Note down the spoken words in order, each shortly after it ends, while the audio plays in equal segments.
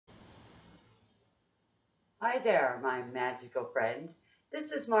Hi there, my magical friend.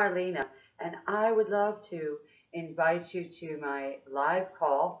 This is Marlena, and I would love to invite you to my live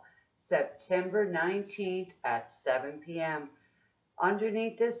call September 19th at 7 p.m.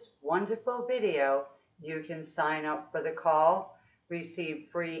 Underneath this wonderful video, you can sign up for the call, receive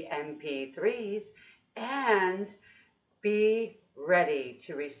free MP3s, and be ready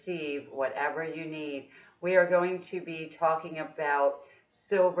to receive whatever you need. We are going to be talking about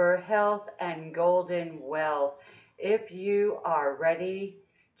silver health and golden wealth. If you are ready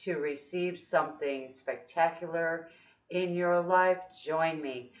to receive something spectacular in your life, join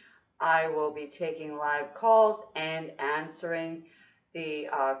me. I will be taking live calls and answering the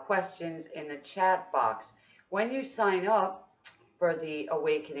questions in the chat box. When you sign up for the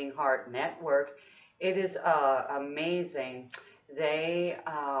Awakening Heart Network, it is amazing. They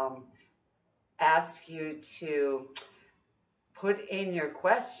ask you to put in your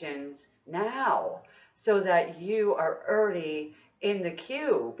questions now so that you are early in the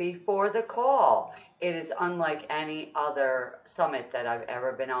queue before the call. It is unlike any other summit that I've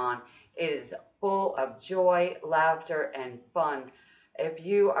ever been on. It is full of joy, laughter, and fun. If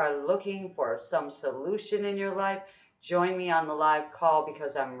you are looking for some solution in your life, join me on the live call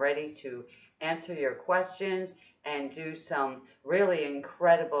because I'm ready to answer your questions and do some really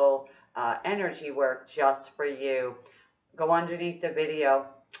incredible energy work just for you. Go underneath the video.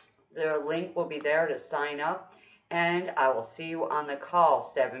 The link will be there to sign up, and I will see you on the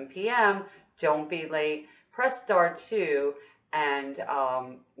call, 7 p.m. Don't be late. Press star 2 and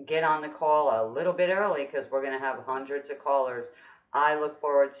get on the call a little bit early because we're going to have hundreds of callers. I look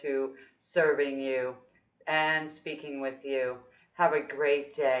forward to serving you and speaking with you. Have a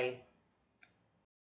great day.